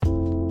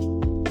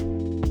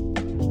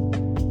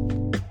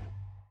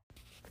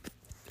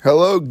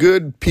Hello,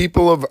 good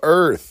people of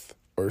Earth,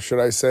 or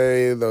should I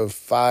say the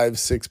 5,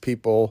 6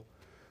 people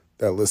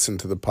that listen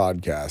to the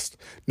podcast.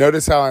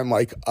 Notice how I'm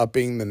like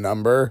upping the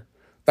number.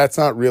 That's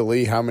not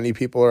really how many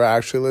people are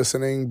actually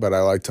listening, but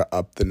I like to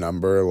up the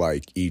number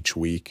like each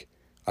week.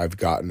 I've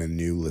gotten a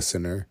new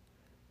listener.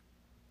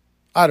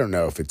 I don't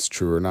know if it's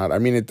true or not. I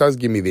mean, it does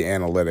give me the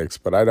analytics,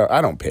 but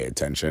I don't pay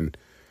attention.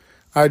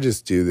 I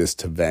just do this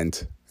to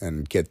vent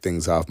and get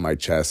things off my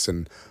chest,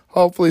 and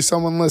hopefully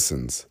someone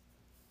listens.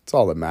 That's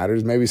all that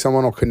matters. Maybe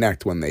someone will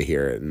connect when they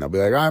hear it, and they'll be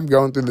like, I'm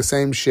going through the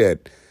same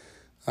shit.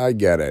 I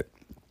get it.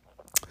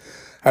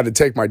 Had to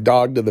take my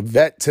dog to the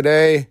vet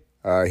today.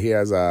 He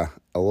has a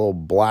little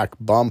black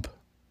bump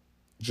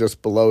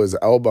just below his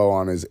elbow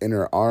on his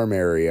inner arm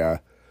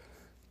area.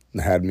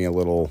 And had me a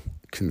little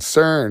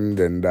concerned,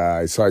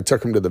 and so I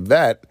took him to the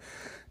vet.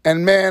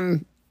 And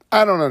man,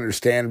 I don't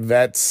understand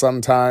vets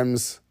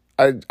sometimes.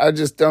 I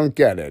just don't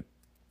get it.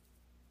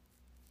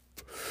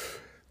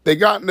 They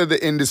got into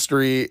the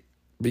industry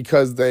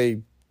because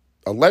they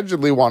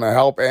allegedly want to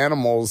help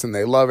animals and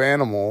they love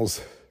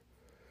animals.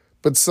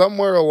 But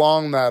somewhere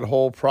along that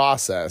whole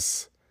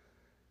process,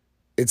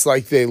 it's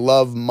like they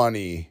love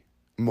money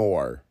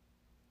more.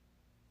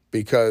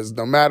 Because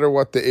no matter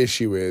what the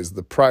issue is,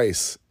 the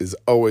price is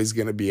always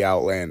going to be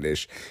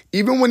outlandish.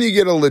 Even when you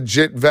get a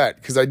legit vet,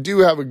 because I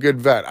do have a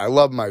good vet. I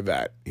love my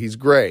vet. He's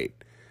great.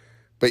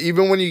 But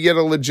even when you get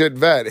a legit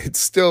vet, it's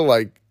still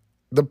like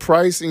the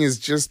pricing is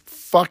just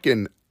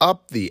fucking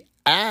up the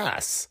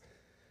ass.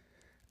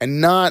 And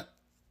not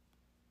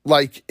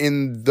like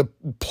in the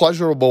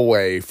pleasurable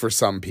way for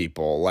some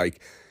people.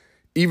 Like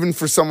even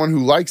for someone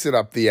who likes it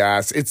up the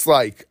ass, it's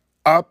like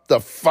up the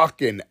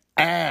fucking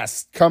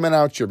ass coming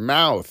out your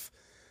mouth.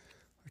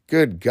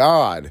 Good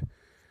God.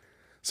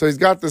 So he's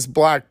got this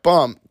black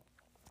bump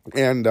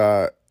and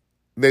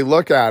they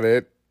look at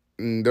it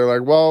and they're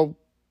like, well,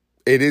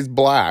 it is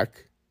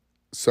black.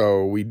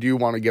 So we do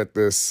want to get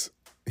this.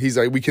 He's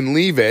like, we can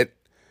leave it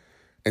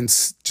and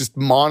just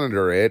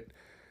monitor it.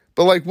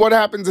 But like, what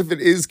happens if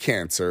it is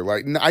cancer?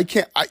 Like,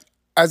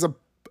 as a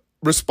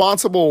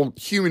responsible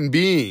human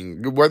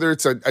being, whether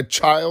it's a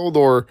child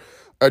or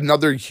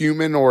another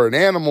human or an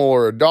animal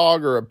or a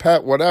dog or a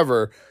pet,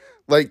 whatever,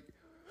 like,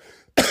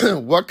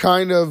 what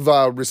kind of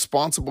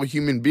responsible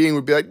human being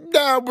would be like,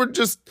 no,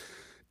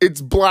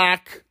 it's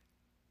black.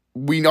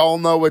 We all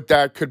know what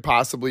that could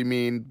possibly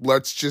mean.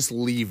 Let's just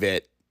leave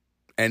it.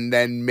 And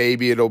then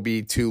maybe it'll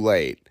be too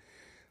late.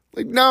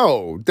 Like,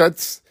 no,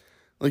 that's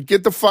like,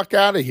 get the fuck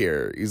out of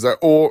here. He's like,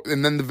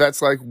 and then the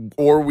vet's like,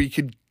 or we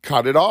could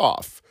cut it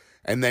off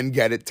and then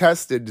get it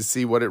tested to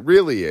see what it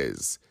really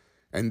is.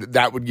 And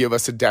that would give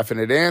us a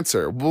definite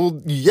answer.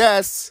 Well,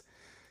 yes,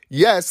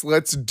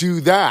 let's do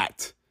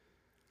that.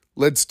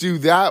 Let's do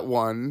that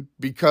one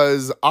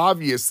because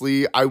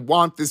obviously I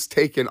want this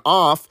taken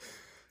off,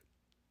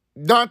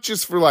 not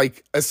just for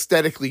like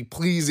aesthetically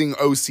pleasing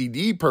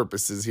OCD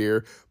purposes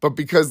here, but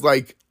because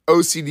like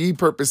OCD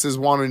purposes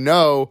want to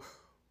know,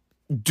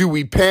 do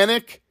we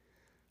panic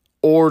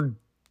or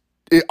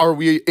are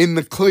we in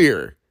the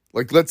clear?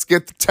 Like, let's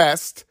get the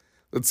test.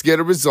 Let's get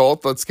a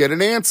result. Let's get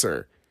an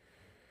answer.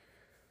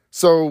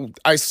 So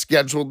I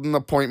scheduled an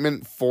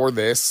appointment for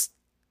this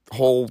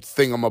whole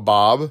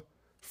thingamabob,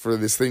 for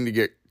this thing to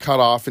get cut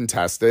off and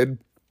tested.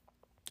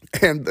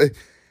 And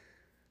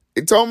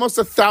it's almost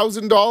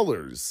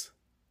 $1,000.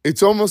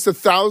 It's almost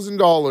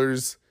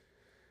 $1,000.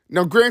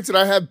 Now, granted,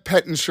 I have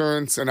pet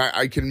insurance and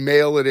I can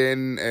mail it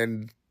in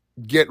and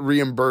get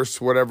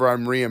reimbursed whatever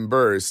I'm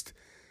reimbursed.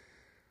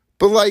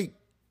 But like,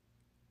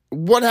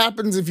 what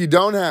happens if you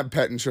don't have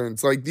pet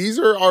insurance? Like, these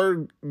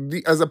are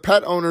as a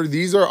pet owner,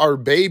 these are our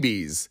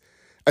babies.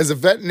 As a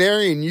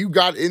veterinarian, you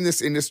got in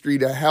this industry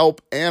to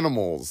help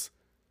animals.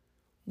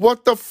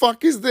 What the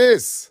fuck is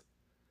this?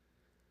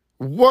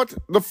 What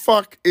the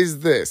fuck is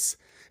this?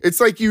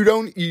 It's like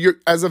you're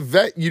as a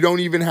vet, you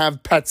don't even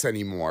have pets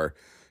anymore.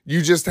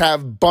 You just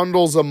have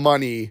bundles of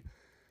money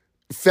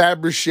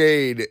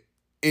fabricated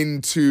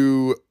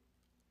into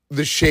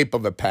the shape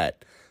of a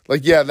pet.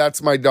 Like, yeah,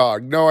 that's my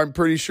dog. No, I'm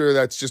pretty sure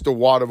that's just a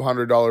wad of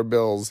 $100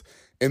 bills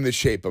in the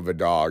shape of a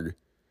dog.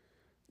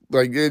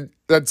 Like,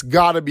 that's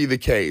got to be the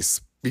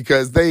case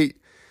because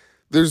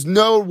there's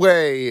no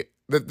way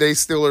that they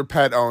still are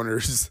pet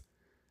owners.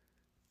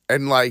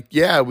 And like,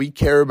 yeah, we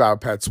care about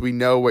pets. We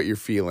know what you're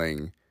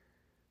feeling.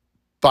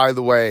 By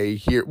the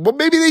way, well,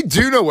 maybe they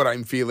do know what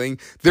I'm feeling.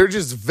 They're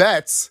just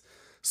vets.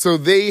 So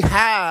they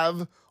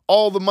have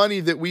all the money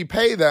that we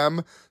pay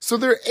them. So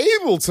they're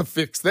able to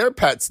fix their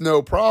pets,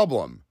 no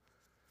problem.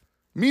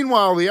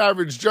 Meanwhile, the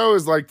average Joe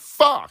is like,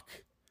 fuck.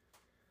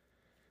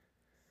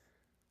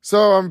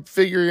 So I'm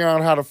figuring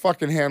out how to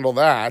fucking handle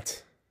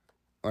that.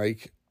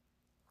 Like,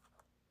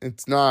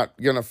 it's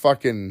not gonna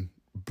fucking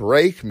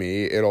break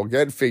me. It'll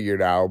get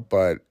figured out,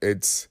 but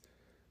it's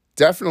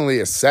definitely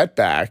a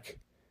setback.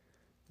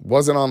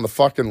 Wasn't on the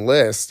fucking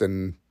list,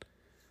 and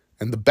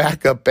the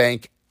backup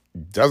bank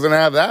doesn't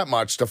have that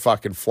much to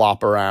fucking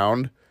flop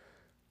around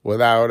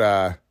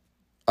without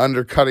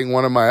undercutting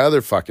one of my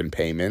other fucking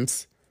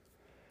payments.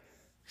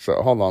 So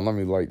hold on, let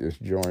me light this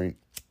joint.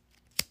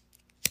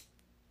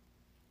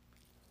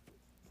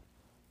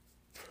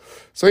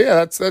 So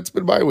yeah, that's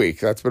been my week.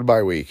 That's been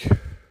my week.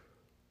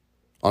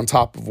 On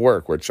top of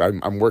work, which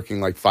I'm working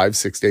like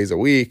 5-6 days a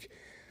week,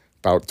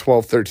 about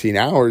 12, 13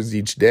 hours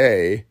each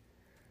day.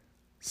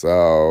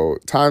 So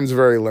time's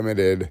very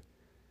limited.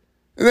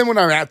 And then when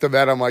I'm at the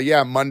vet, I'm like,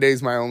 yeah,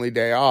 Monday's my only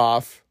day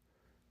off.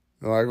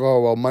 They're like,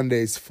 oh, well,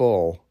 Monday's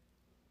full.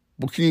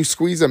 Well, can you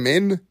squeeze them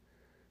in?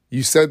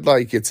 You said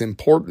like it's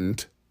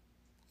important.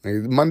 Like,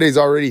 Monday's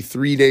already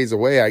 3 days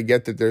away. I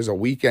get that there's a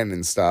weekend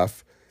and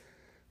stuff.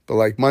 But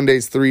like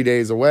Monday's 3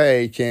 days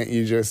away. Can't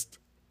you just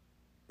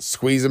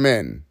squeeze them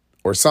in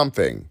or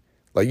something?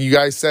 Like you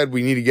guys said,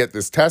 we need to get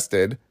this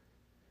tested.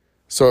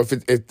 So if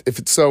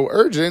it's so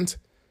urgent,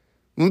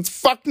 let's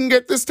fucking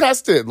get this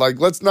tested. Like,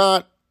 let's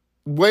not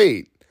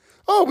wait.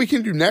 Oh, we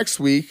can do next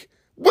week.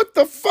 What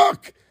the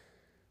fuck?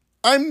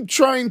 I'm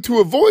trying to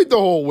avoid the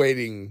whole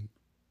waiting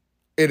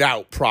it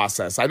out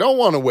process. I don't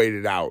want to wait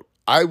it out.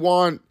 I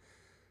want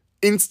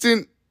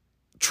instant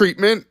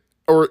treatment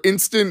or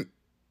instant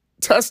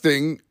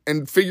testing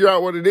and figure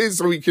out what it is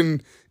so we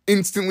can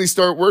instantly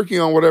start working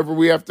on whatever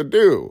we have to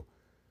do.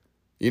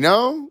 You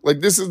know?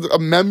 Like, this is a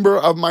member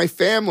of my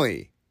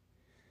family.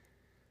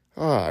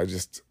 Oh,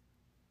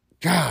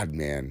 God,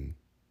 man.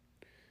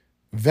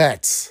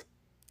 Vets,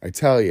 I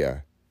tell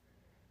you.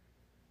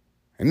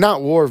 And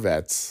not war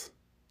vets.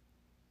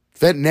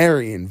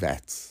 Veterinarian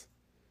vets.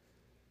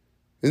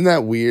 Isn't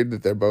that weird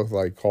that they're both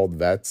like called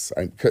vets?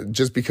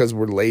 Just because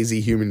we're lazy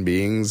human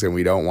beings and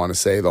we don't want to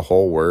say the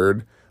whole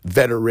word.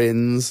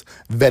 Veterans,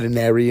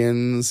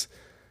 veterinarians.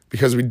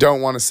 Because we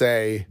don't want to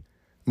say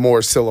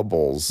more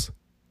syllables.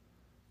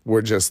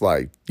 We're just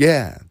like,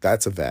 yeah,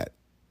 that's a vet.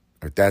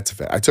 Or that's a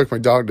vet. I took my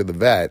dog to the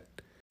vet.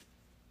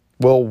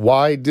 Well,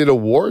 why did a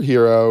war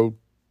hero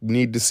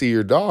need to see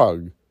your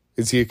dog?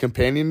 Is he a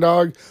companion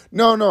dog?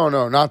 No,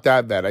 not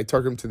that vet. I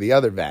took him to the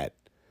other vet.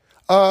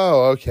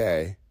 Oh,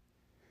 okay.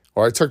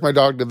 Or I took my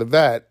dog to the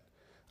vet.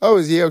 Oh,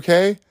 is he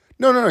okay?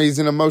 No, he's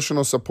an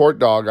emotional support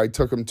dog. I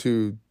took him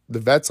to the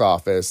vet's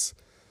office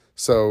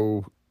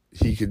so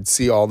he could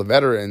see all the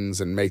veterans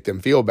and make them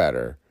feel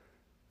better.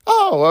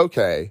 Oh,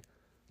 okay.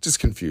 Just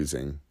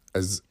confusing.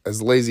 As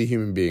lazy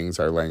human beings,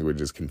 our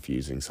language is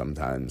confusing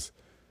sometimes.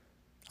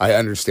 I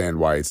understand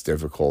why it's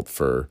difficult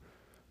for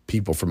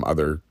people from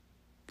other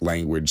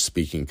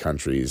language-speaking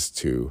countries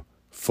to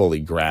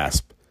fully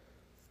grasp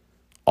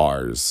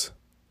ours.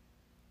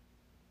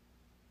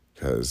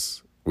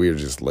 Because we are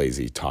just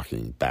lazy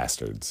talking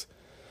bastards.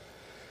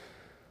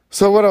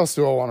 So what else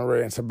do I want to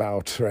rant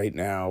about right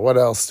now? What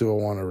else do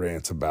I want to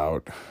rant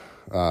about?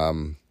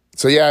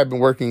 So yeah, I've been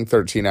working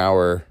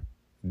 13-hour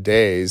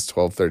days,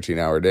 12,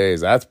 13-hour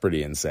days. That's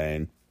pretty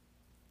insane.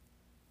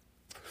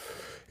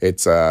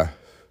 It's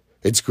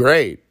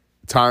great.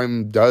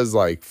 Time does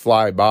like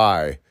fly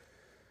by.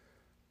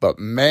 But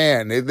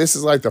man, this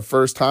is like the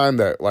first time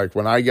that like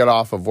when I get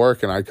off of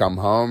work and I come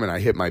home and I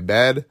hit my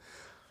bed,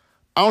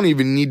 I don't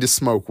even need to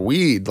smoke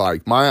weed.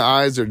 Like my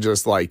eyes are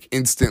just like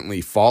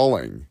instantly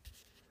falling.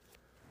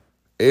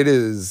 It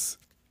is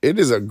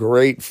a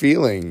great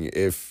feeling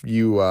if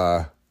you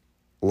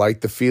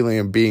like the feeling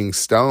of being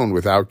stoned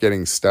without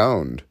getting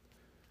stoned.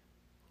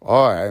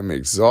 Oh, I'm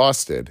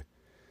exhausted.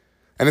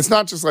 And it's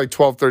not just like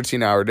 12,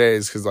 13-hour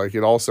days because like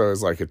it also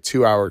is like a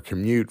 2-hour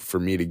commute for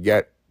me to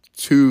get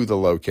to the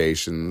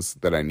locations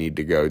that I need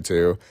to go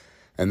to.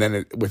 And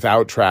then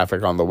without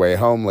traffic on the way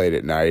home late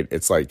at night,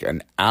 it's like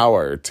an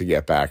hour to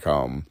get back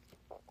home.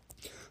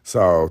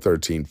 So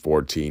 13,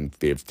 14,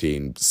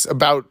 15,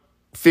 about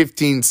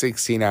 15,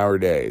 16-hour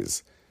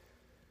days.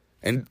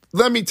 And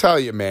let me tell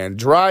you, man,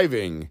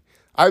 driving,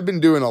 I've been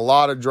doing a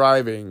lot of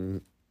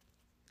driving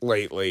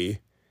lately.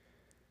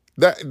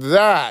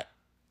 That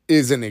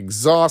is an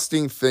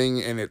exhausting thing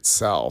in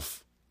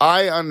itself.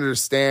 I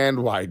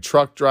understand why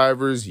truck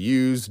drivers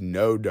use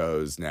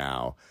no-dos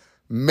now.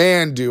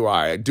 Man, do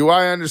I. Do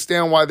I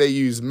understand why they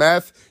use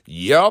meth?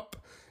 Yup,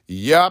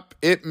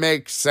 it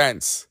makes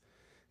sense.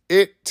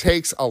 It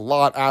takes a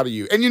lot out of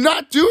you. And you're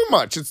not doing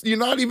much. You're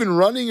not even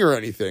running or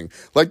anything.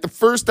 Like the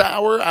first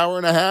hour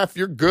and a half,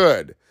 you're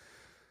good.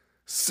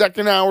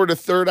 Second hour to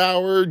third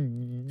hour,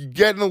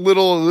 getting a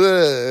little,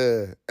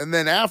 and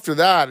then after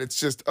that, it's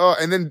just,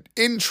 and then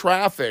in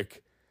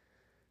traffic,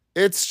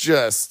 it's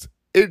just,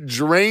 it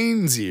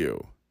drains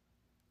you.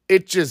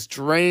 It just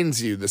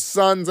drains you. The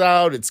sun's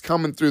out, it's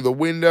coming through the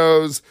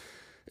windows,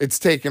 it's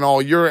taking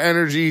all your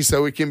energy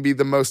so it can be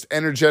the most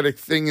energetic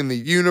thing in the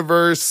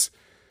universe.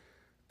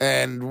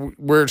 And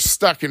we're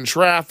stuck in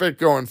traffic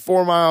going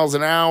 4 miles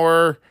an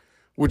hour,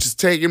 which is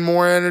taking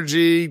more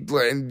energy,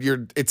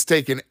 and it's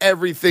taking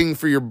everything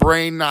for your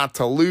brain not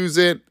to lose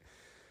it.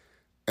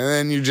 And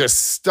then you're just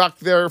stuck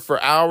there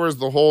for hours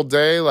the whole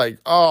day. Like,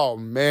 oh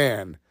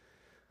man,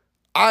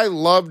 I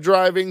love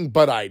driving,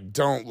 but I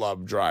don't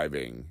love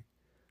driving.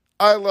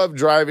 I love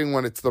driving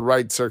when it's the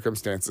right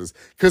circumstances.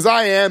 Because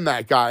I am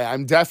that guy.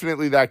 I'm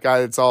definitely that guy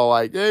that's all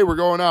like, hey, we're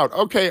going out.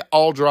 Okay,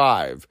 I'll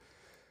drive.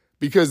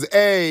 Because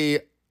A,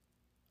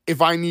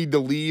 if I need to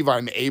leave,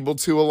 I'm able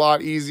to a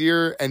lot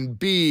easier. And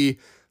B,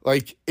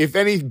 Like, if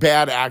any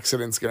bad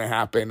accident's going to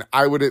happen,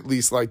 I would at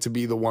least like to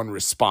be the one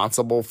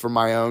responsible for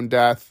my own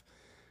death.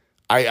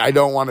 I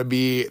don't want to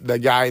be the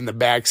guy in the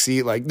back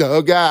seat like,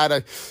 no,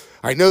 God,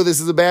 I know this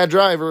is a bad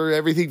driver.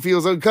 Everything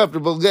feels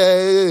uncomfortable.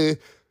 Because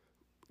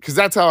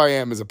that's how I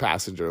am as a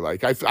passenger.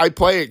 Like, I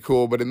play it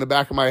cool, but in the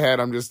back of my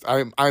head,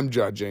 I'm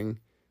judging.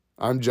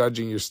 I'm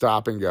judging your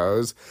stop and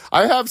goes.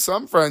 I have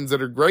some friends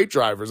that are great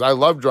drivers. I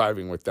love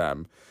driving with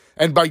them.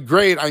 And by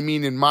great, I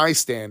mean in my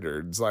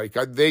standards. Like,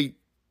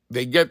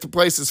 they get to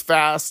places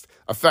fast,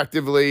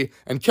 effectively,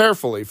 and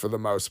carefully for the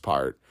most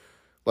part.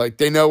 Like,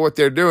 they know what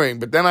they're doing.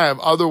 But then I have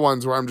other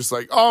ones where I'm just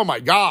like, oh my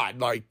God,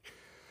 like,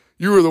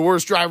 you were the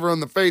worst driver on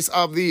the face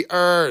of the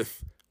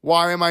earth.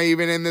 Why am I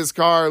even in this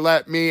car?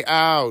 Let me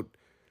out.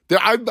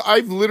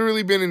 I've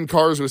literally been in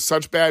cars with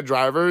such bad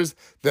drivers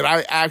that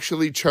I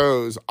actually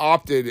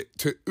opted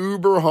to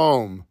Uber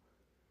home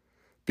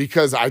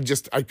because I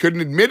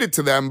couldn't admit it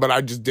to them, but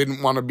I just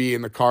didn't want to be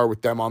in the car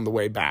with them on the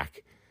way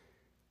back.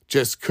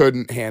 Just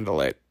couldn't handle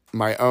it.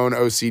 My own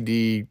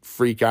OCD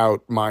freak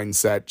out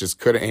mindset just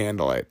couldn't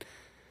handle it.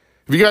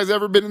 Have you guys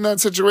ever been in that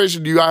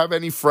situation? Do you have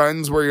any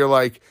friends where you're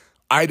like,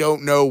 I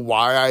don't know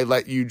why I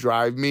let you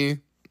drive me?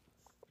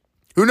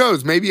 Who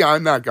knows? Maybe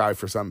I'm that guy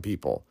for some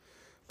people.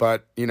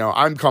 But,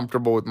 I'm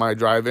comfortable with my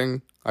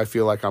driving. I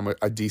feel like I'm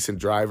a decent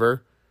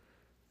driver.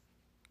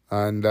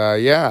 And,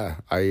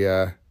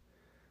 I've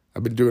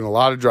been doing a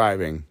lot of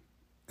driving.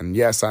 And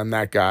yes, I'm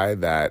that guy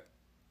that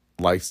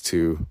likes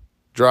to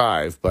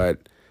drive.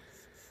 But,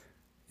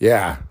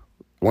 yeah,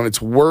 when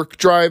it's work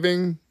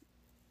driving,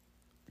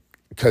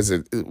 because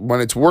when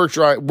it's work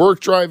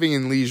driving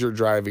and leisure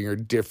driving are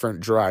different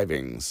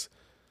drivings.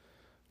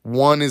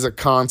 One is a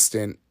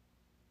constant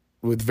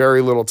with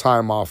very little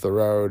time off the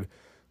road.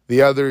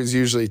 The other is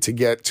usually to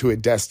get to a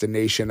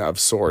destination of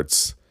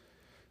sorts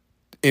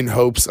in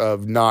hopes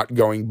of not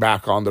going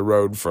back on the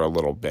road for a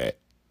little bit.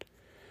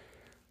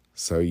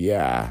 So,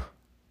 yeah.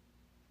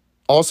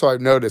 Also,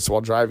 I've noticed while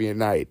driving at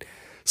night,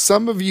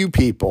 some of you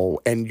people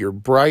and your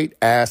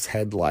bright-ass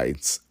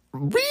headlights,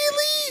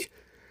 really?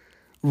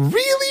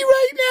 Really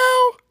right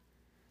now?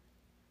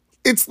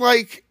 It's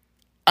like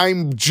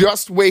I'm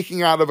just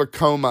waking out of a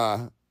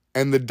coma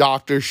and the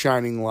doctor's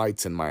shining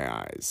lights in my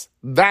eyes.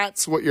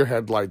 That's what your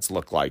headlights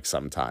look like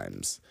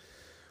sometimes.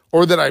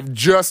 Or that I've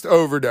just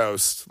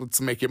overdosed. Let's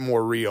make it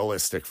more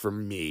realistic for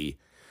me.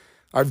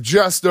 I've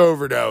just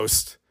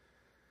overdosed,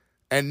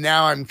 and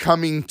now I'm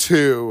coming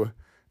to,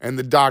 and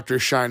the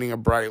doctor's shining a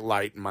bright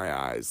light in my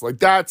eyes. Like,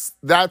 that's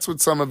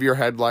what some of your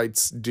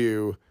headlights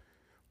do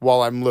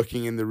while I'm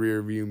looking in the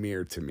rearview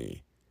mirror to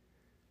me.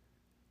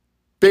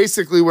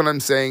 Basically, what I'm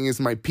saying is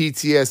my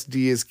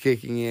PTSD is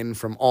kicking in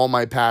from all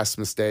my past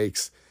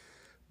mistakes.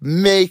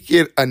 Make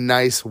it a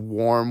nice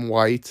warm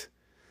white.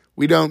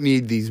 We don't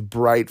need these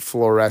bright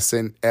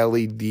fluorescent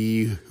LED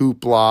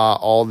hoopla,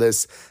 all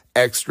this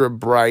extra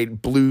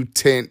bright blue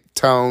tint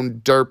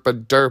tone,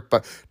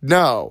 derpa.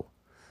 No.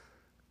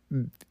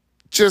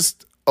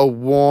 Just a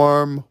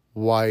warm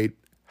white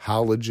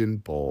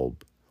halogen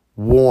bulb.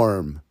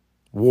 Warm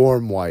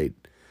white.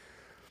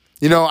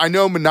 I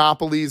know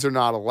monopolies are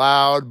not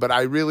allowed, but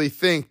I really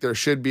think there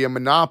should be a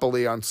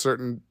monopoly on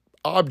certain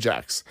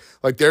objects.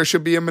 Like, there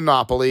should be a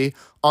monopoly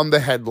on the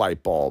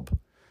headlight bulb.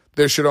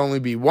 There should only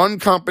be one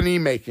company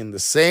making the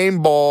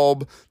same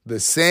bulb, the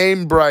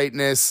same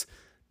brightness,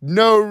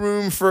 no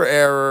room for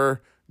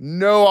error,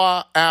 no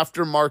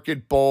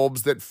aftermarket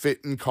bulbs that fit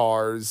in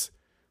cars.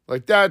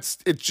 Like,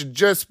 it should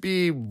just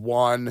be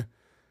one.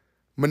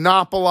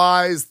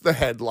 Monopolize the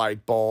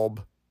headlight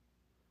bulb.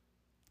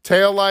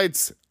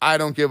 Taillights, I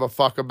don't give a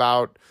fuck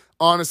about.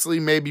 Honestly,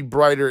 maybe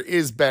brighter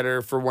is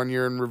better for when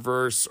you're in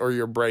reverse or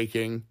you're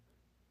braking.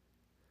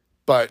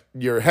 But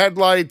your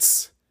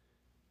headlights,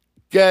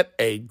 get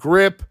a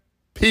grip,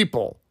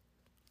 people.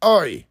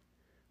 Oi.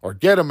 Or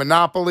get a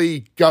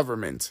monopoly,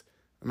 government.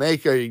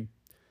 Make a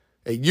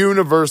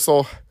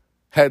universal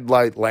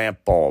headlight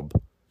lamp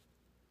bulb.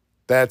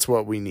 That's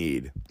what we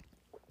need.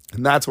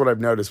 And that's what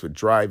I've noticed with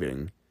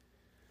driving.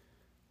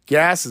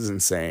 Gas is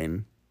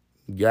insane.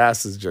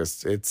 Gas is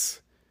just,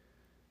 it's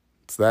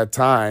that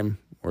time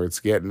where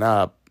it's getting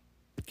up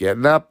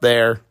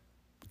there.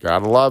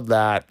 Gotta love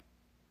that.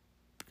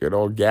 Good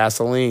old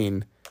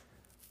gasoline.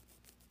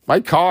 My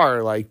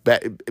car,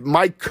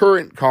 my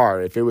current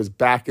car, if it was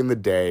back in the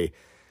day,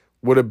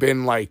 would have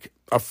been like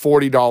a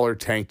 $40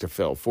 tank to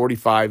fill,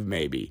 45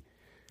 maybe.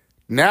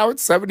 Now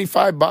it's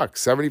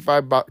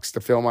 $75 to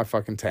fill my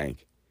fucking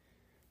tank.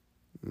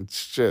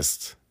 It's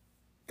just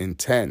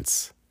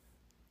intense.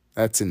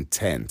 That's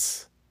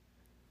intense.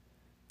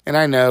 And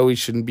I know we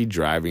shouldn't be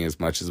driving as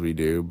much as we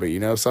do, but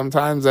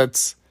sometimes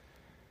it's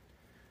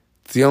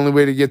the only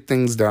way to get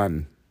things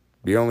done.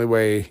 The only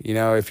way,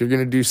 if you're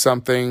going to do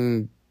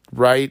something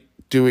right,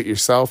 do it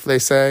yourself, they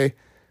say.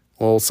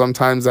 Well,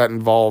 sometimes that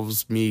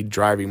involves me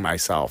driving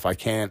myself. I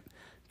can't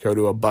go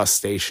to a bus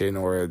station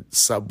or a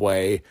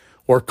subway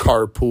or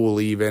carpool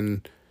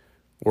even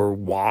or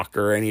walk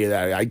or any of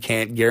that. I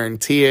can't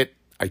guarantee it.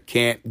 I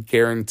can't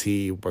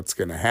guarantee what's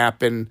going to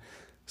happen.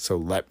 So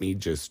let me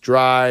just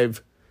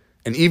drive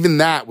And even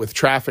that, with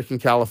traffic in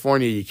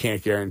California, you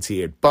can't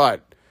guarantee it.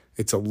 But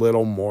it's a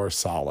little more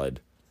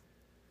solid.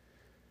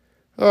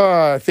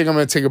 I think I'm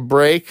going to take a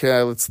break.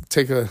 Let's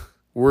take a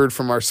word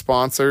from our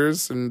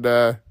sponsors. And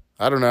I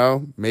don't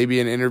know, maybe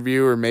an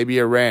interview or maybe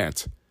a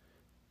rant.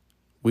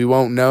 We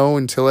won't know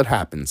until it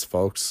happens,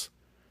 folks.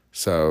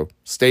 So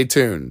stay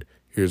tuned.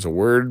 Here's a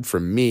word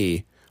from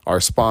me, our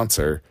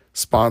sponsor,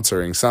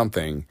 sponsoring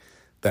something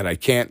that I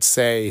can't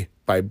say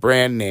by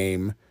brand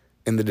name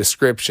in the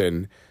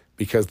description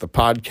because the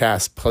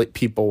podcast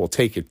people will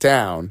take it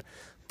down,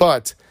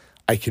 but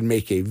I can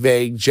make a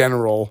vague,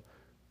 general,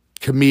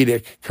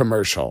 comedic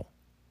commercial.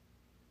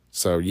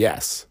 So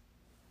yes,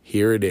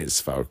 here it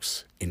is,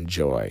 folks.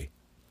 Enjoy.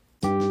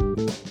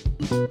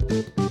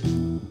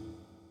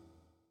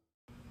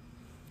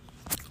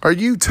 Are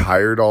you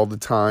tired all the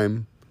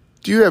time?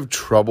 Do you have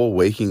trouble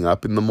waking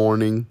up in the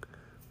morning?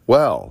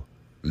 Well,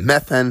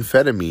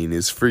 methamphetamine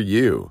is for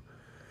you.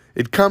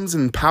 It comes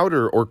in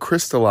powder or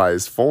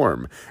crystallized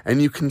form,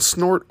 and you can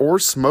snort or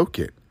smoke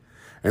it.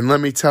 And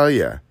let me tell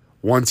you,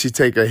 once you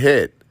take a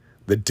hit,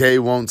 the day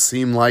won't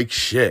seem like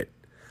shit.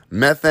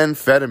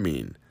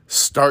 Methamphetamine.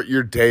 Start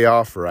your day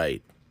off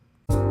right.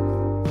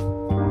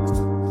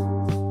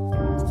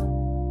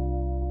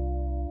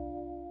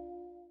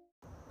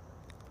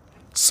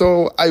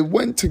 So I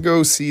went to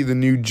go see the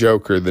new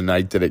Joker the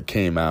night that it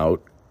came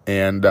out,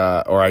 and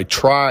or I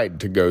tried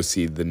to go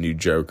see the new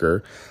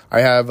Joker.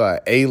 I have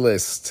a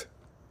A-list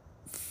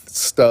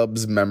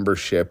Stubs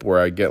membership where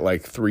I get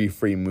like 3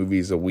 free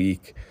movies a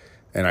week,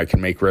 and I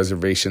can make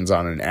reservations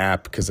on an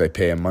app because I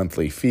pay a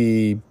monthly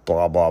fee,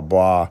 blah, blah,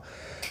 blah.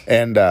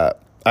 And I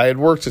had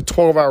worked a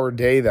 12-hour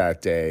day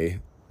that day,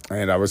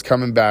 and I was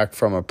coming back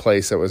from a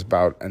place that was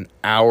about an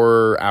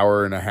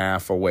hour and a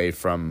half away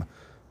from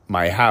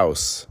my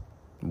house,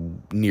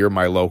 near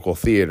my local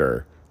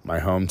theater, my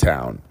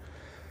hometown.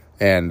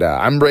 And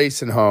I'm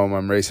racing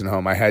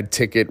home. I had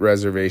ticket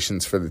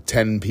reservations for the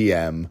 10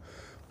 p.m.,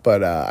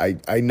 but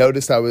I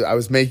noticed I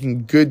was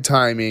making good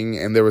timing,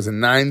 and there was a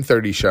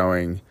 9:30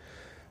 showing,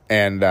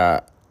 and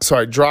so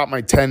I dropped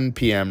my 10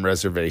 p.m.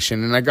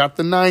 reservation, and I got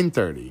the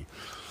 9:30.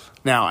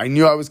 Now, I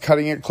knew I was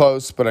cutting it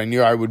close, but I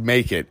knew I would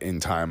make it in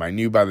time. I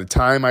knew by the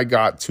time I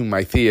got to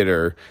my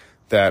theater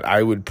that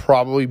I would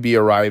probably be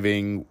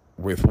arriving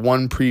with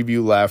one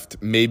preview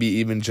left, maybe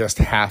even just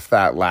half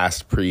that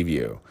last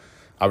preview.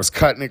 I was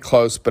cutting it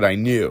close, but I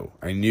knew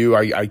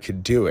I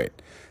could do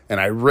it. And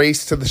I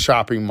raced to the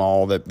shopping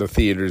mall that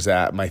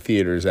my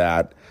theater's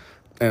at,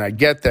 and I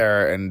get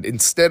there, and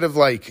instead of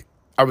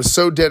I was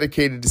so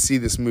dedicated to see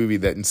this movie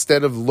that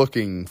instead of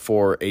looking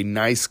for a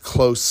nice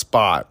close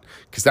spot,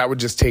 because that would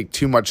just take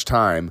too much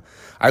time,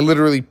 I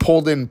literally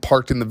pulled in,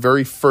 parked in the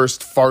very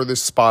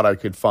farthest spot I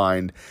could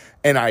find,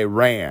 and I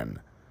ran.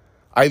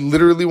 I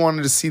literally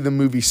wanted to see the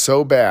movie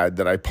so bad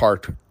that I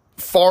parked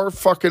far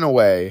fucking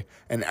away,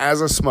 and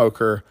as a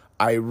smoker,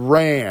 I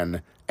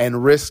ran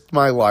and risked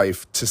my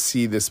life to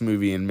see this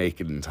movie and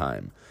make it in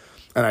time.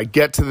 And I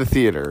get to the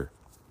theater.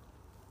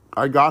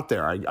 I got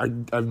there.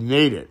 I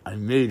made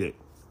it.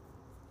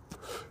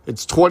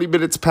 It's 20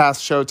 minutes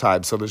past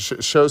showtime, so the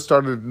show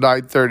started at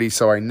 9:30,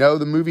 so I know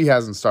the movie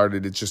hasn't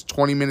started. It's just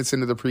 20 minutes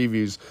into the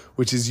previews,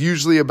 which is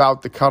usually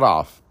about the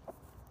cutoff.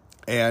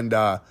 And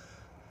I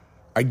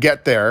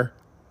get there,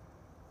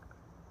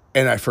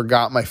 and I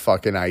forgot my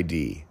fucking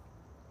ID.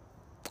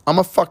 I'm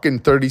a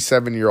fucking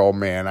 37-year-old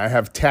man. I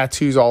have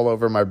tattoos all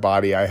over my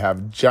body. I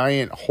have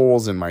giant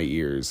holes in my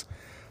ears.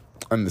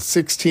 And the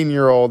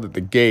 16-year-old at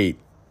the gate,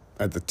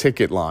 at the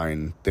ticket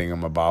line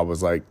thingamabob,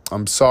 was like,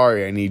 "I'm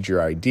sorry, I need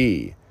your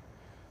ID."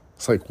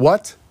 It's like,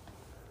 what?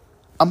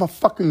 I'm a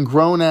fucking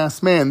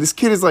grown-ass man. This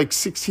kid is like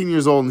 16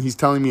 years old, and he's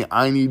telling me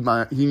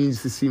he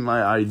needs to see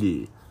my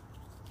ID.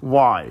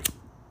 Why?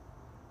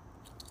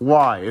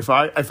 If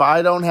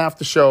I don't have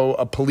to show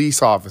a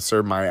police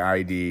officer my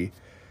ID,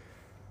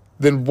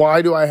 then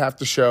why do I have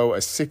to show a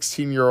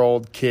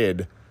 16-year-old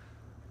kid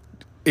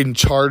in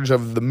charge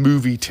of the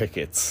movie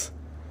tickets?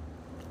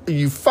 Are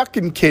you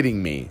fucking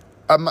kidding me?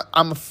 I'm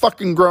a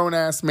fucking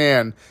grown-ass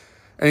man.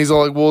 And he's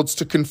all like, well, it's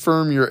to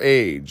confirm your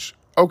age.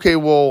 Okay,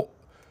 well,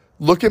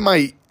 look at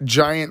my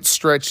giant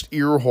stretched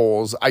ear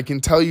holes. I can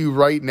tell you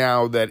right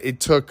now that it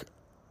took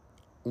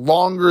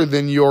longer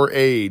than your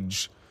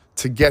age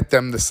to get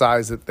them the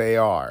size that they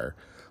are.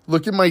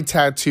 Look at my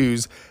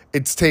tattoos.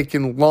 It's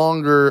taken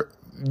longer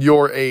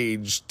your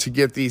age to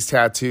get these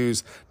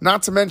tattoos.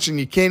 Not to mention,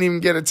 you can't even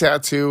get a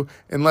tattoo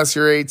unless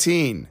you're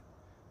 18.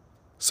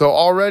 So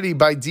already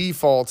by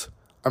default,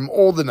 I'm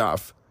old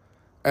enough,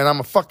 and I'm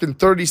a fucking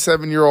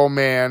 37-year-old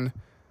man.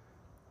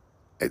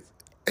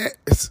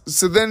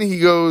 So then he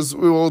goes,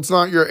 well, it's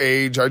not your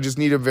age. I just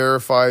need to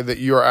verify that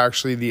you're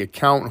actually the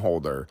account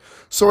holder.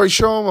 So I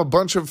show him a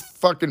bunch of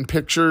fucking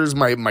pictures,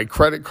 my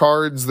credit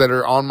cards that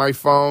are on my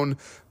phone,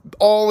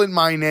 all in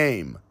my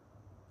name.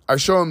 I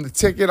show him the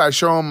ticket. I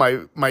show him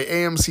my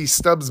AMC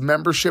Stubs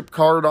membership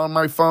card on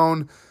my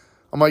phone.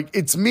 I'm like,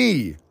 it's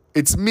me.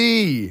 It's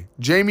me.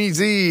 Jamie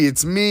Z,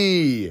 it's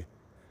me.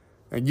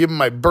 I give him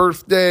my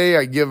birthday.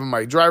 I give him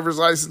my driver's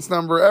license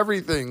number,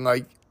 everything.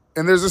 Like,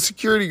 And there's a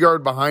security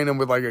guard behind him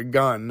with like a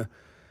gun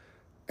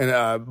and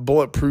a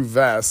bulletproof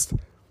vest.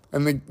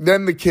 And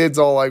then the kid's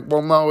all like,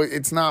 well, no,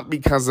 it's not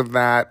because of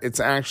that. It's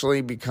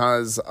actually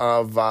because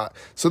of...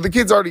 So the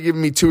kid's already given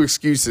me 2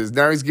 excuses.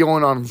 Now he's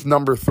going on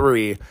number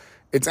 3.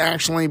 It's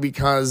actually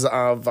because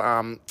of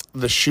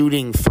the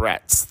shooting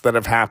threats that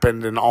have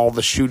happened and all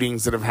the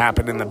shootings that have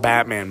happened in the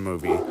Batman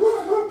movie.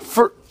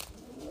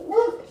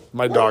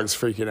 My dog's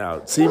freaking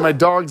out. See, my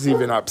dog's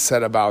even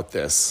upset about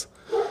this.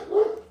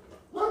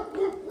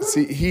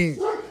 See,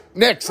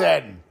 Nick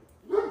said...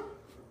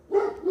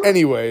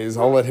 Anyways,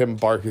 I'll let him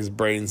bark his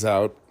brains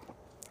out.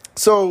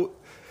 So,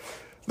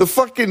 the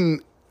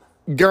fucking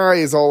guy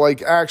is all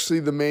like, actually,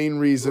 the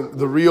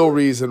real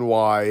reason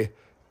why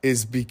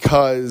is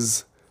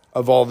because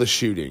of all the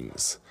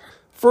shootings.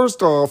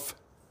 First off,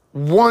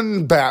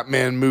 one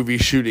Batman movie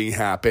shooting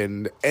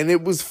happened, and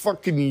it was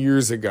fucking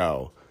years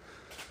ago.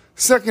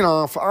 Second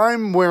off,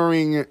 I'm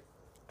wearing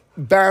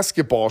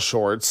basketball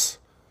shorts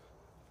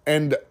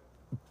and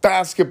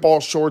basketball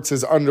shorts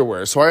as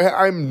underwear. So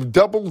I'm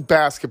double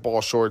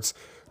basketball shorts,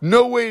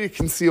 no way to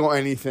conceal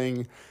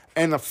anything,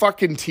 and a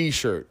fucking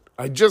t-shirt.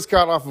 I just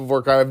got off of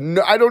work. I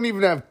don't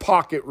even have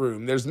pocket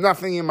room. There's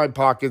nothing in my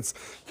pockets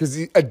because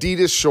the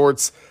Adidas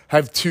shorts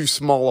have too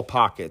small of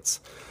pockets.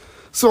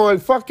 So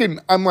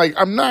I'm like,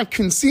 I'm not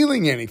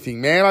concealing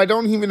anything, man. I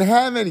don't even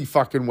have any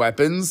fucking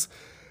weapons.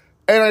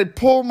 And I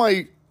pull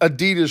my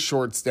Adidas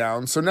shorts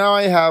down. So now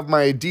I have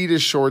my Adidas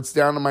shorts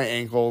down to my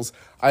ankles.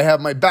 I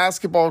have my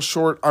basketball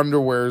short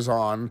underwears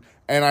on,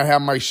 and I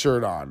have my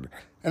shirt on.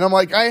 And I'm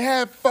like, I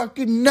have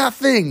fucking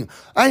nothing.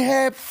 I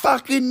have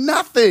fucking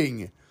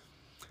nothing.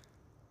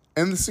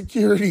 And the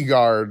security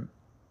guard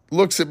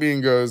looks at me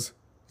and goes,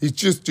 he's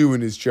just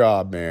doing his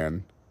job,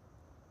 man.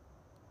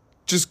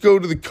 Just go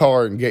to the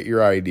car and get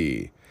your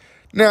ID.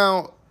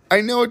 Now,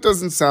 I know it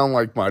doesn't sound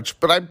like much,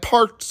 but I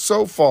parked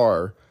so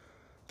far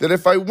that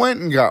if I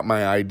went and got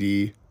my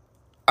ID,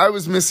 I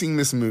was missing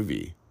this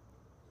movie.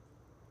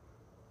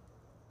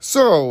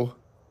 So,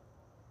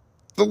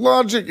 the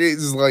logic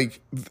is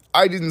like,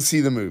 I didn't see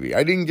the movie.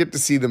 I didn't get to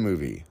see the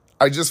movie.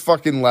 I just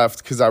fucking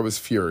left because I was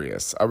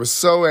furious. I was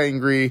so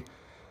angry.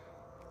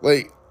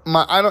 Like,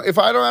 if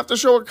I don't have to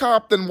show a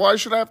cop, then why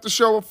should I have to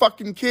show a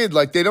fucking kid?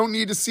 Like, they don't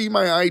need to see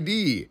my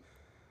ID.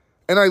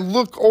 And I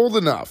look old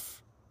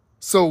enough.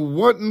 So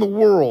what in the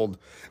world?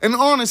 And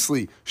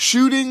honestly,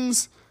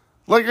 shootings,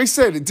 like I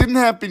said, it didn't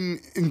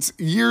happen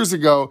years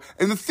ago.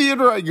 And the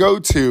theater I go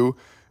to,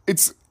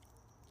 it's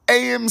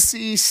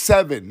AMC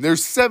 7.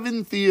 There's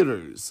 7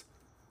 theaters.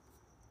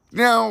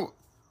 Now,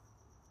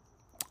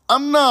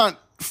 I'm not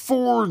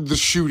for the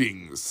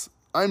shootings.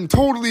 I'm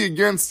totally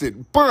against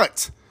it.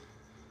 But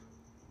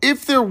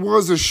if there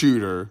was a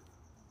shooter,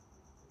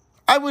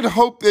 I would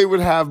hope they would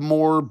have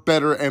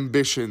better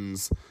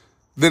ambitions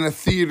than a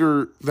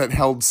theater that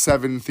held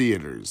 7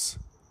 theaters.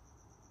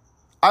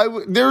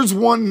 There's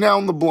one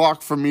down the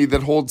block from me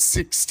that holds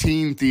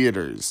 16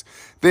 theaters.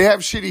 They have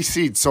shitty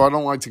seats, so I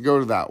don't like to go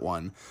to that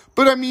one.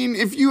 But I mean,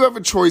 if you have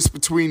a choice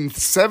between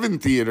 7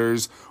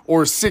 theaters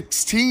or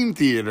 16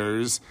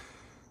 theaters,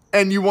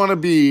 and you want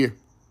to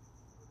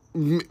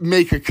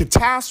make a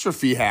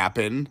catastrophe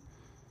happen,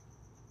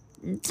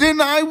 then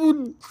I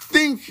would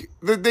think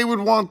that they would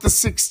want the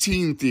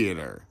 16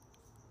 theater.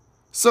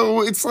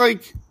 So it's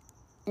like,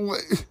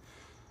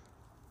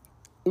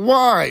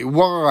 why?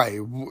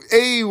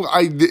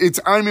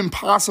 I'm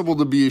impossible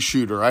to be a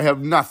shooter. I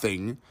have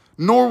nothing,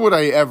 nor would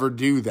I ever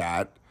do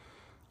that.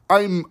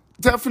 I'm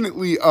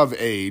definitely of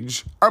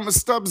age. I'm a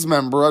Stubbs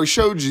member. I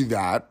showed you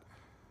that.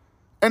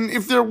 And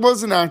if there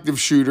was an active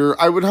shooter,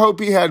 I would hope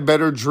he had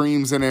better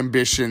dreams and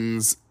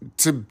ambitions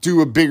to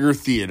do a bigger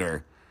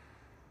theater.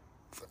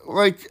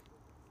 Like,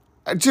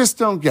 I just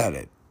don't get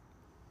it.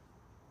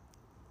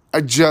 I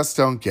just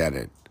don't get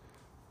it.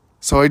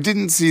 So I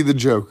didn't see the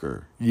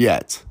Joker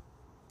yet.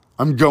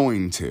 I'm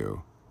going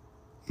to.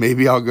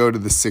 Maybe I'll go to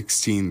the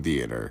 16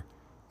 theater.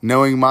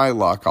 Knowing my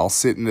luck, I'll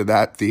sit into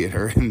that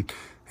theater and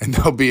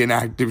there'll be an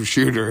active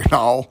shooter. And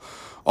all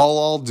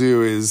I'll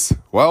do is,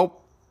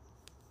 well,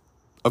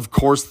 of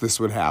course this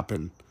would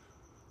happen.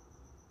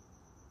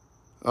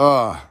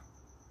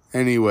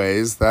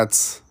 Anyways,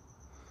 that's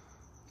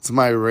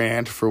my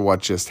rant for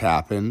what just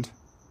happened.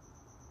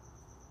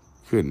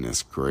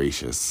 Goodness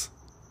gracious.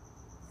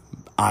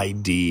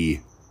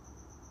 ID.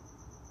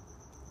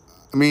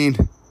 I mean,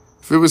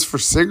 if it was for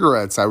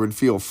cigarettes, I would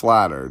feel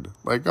flattered.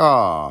 Like,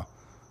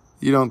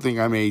 you don't think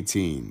I'm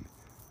 18.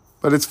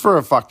 But it's for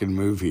a fucking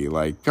movie.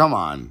 Like, come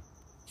on.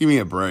 Give me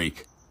a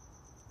break.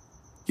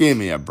 Give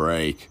me a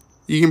break.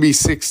 You can be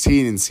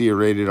 16 and see a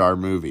rated R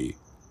movie.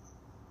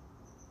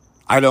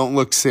 I don't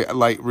look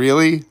like,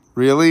 really?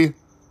 Really?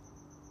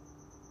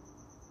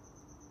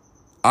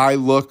 I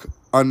look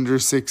under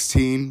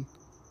 16?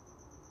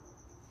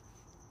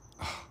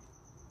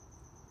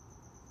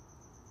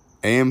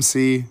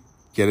 AMC,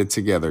 get it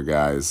together,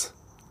 guys.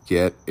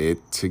 Get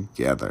it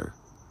together.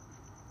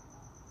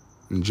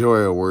 Enjoy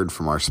a word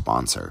from our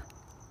sponsor.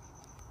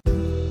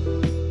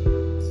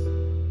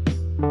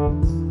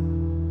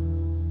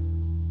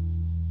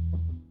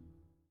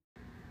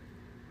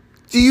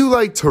 Do you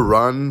like to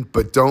run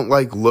but don't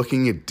like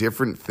looking at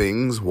different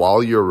things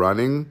while you're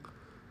running?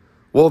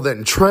 Well,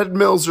 then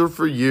treadmills are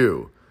for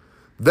you.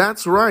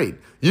 That's right.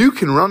 You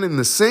can run in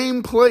the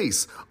same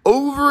place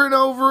over and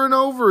over and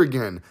over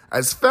again,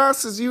 as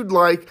fast as you'd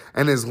like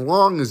and as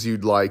long as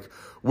you'd like,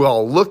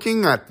 while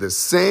looking at the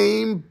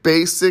same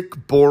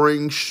basic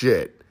boring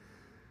shit.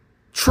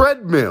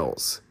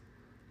 Treadmills.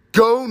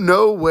 Go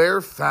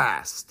nowhere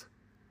fast.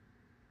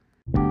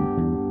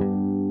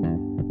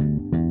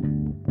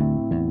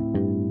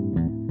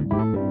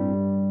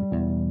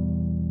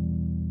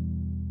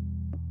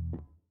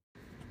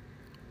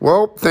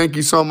 Well, thank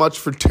you so much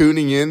for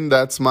tuning in.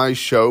 That's my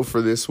show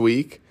for this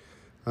week.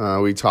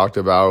 We talked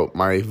about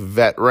my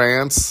vet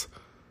rants,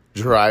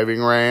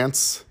 driving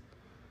rants.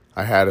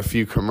 I had a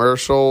few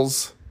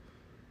commercials.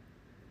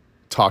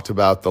 Talked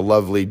about the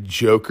lovely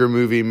Joker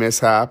movie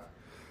mishap,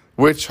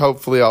 which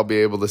hopefully I'll be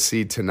able to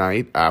see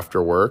tonight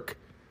after work.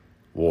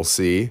 We'll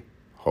see.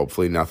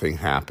 Hopefully nothing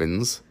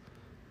happens.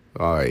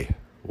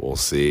 We'll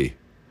see.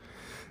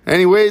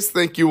 Anyways,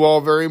 thank you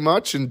all very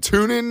much, and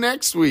tune in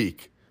next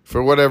week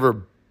for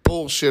whatever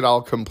bullshit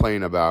I'll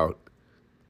complain about.